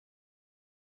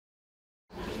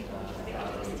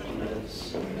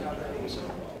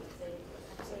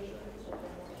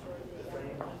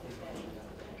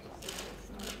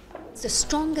The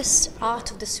strongest art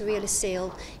of the Surrealist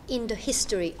sale in the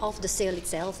history of the sale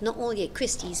itself, not only at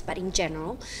Christie's but in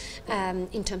general,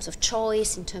 in terms of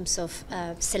choice, in terms of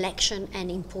selection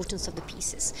and importance of the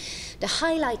pieces. The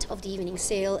highlight of the evening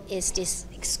sale is this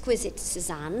exquisite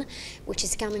Cezanne, which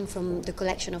is coming from the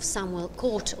collection of Samuel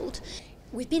Courtauld.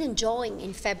 We've been enjoying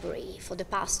in February for the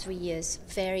past 3 years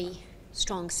very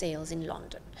strong sales in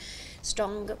London.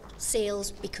 Strong sales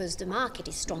because the market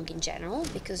is strong in general,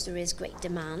 because there is great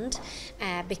demand,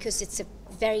 because it's a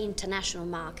very international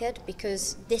market,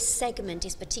 because this segment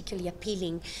is particularly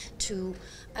appealing to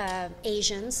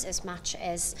Asians as much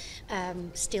as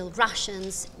still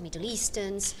Russians, Middle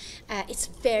Easterns. It's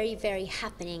very, very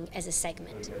happening as a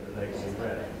segment.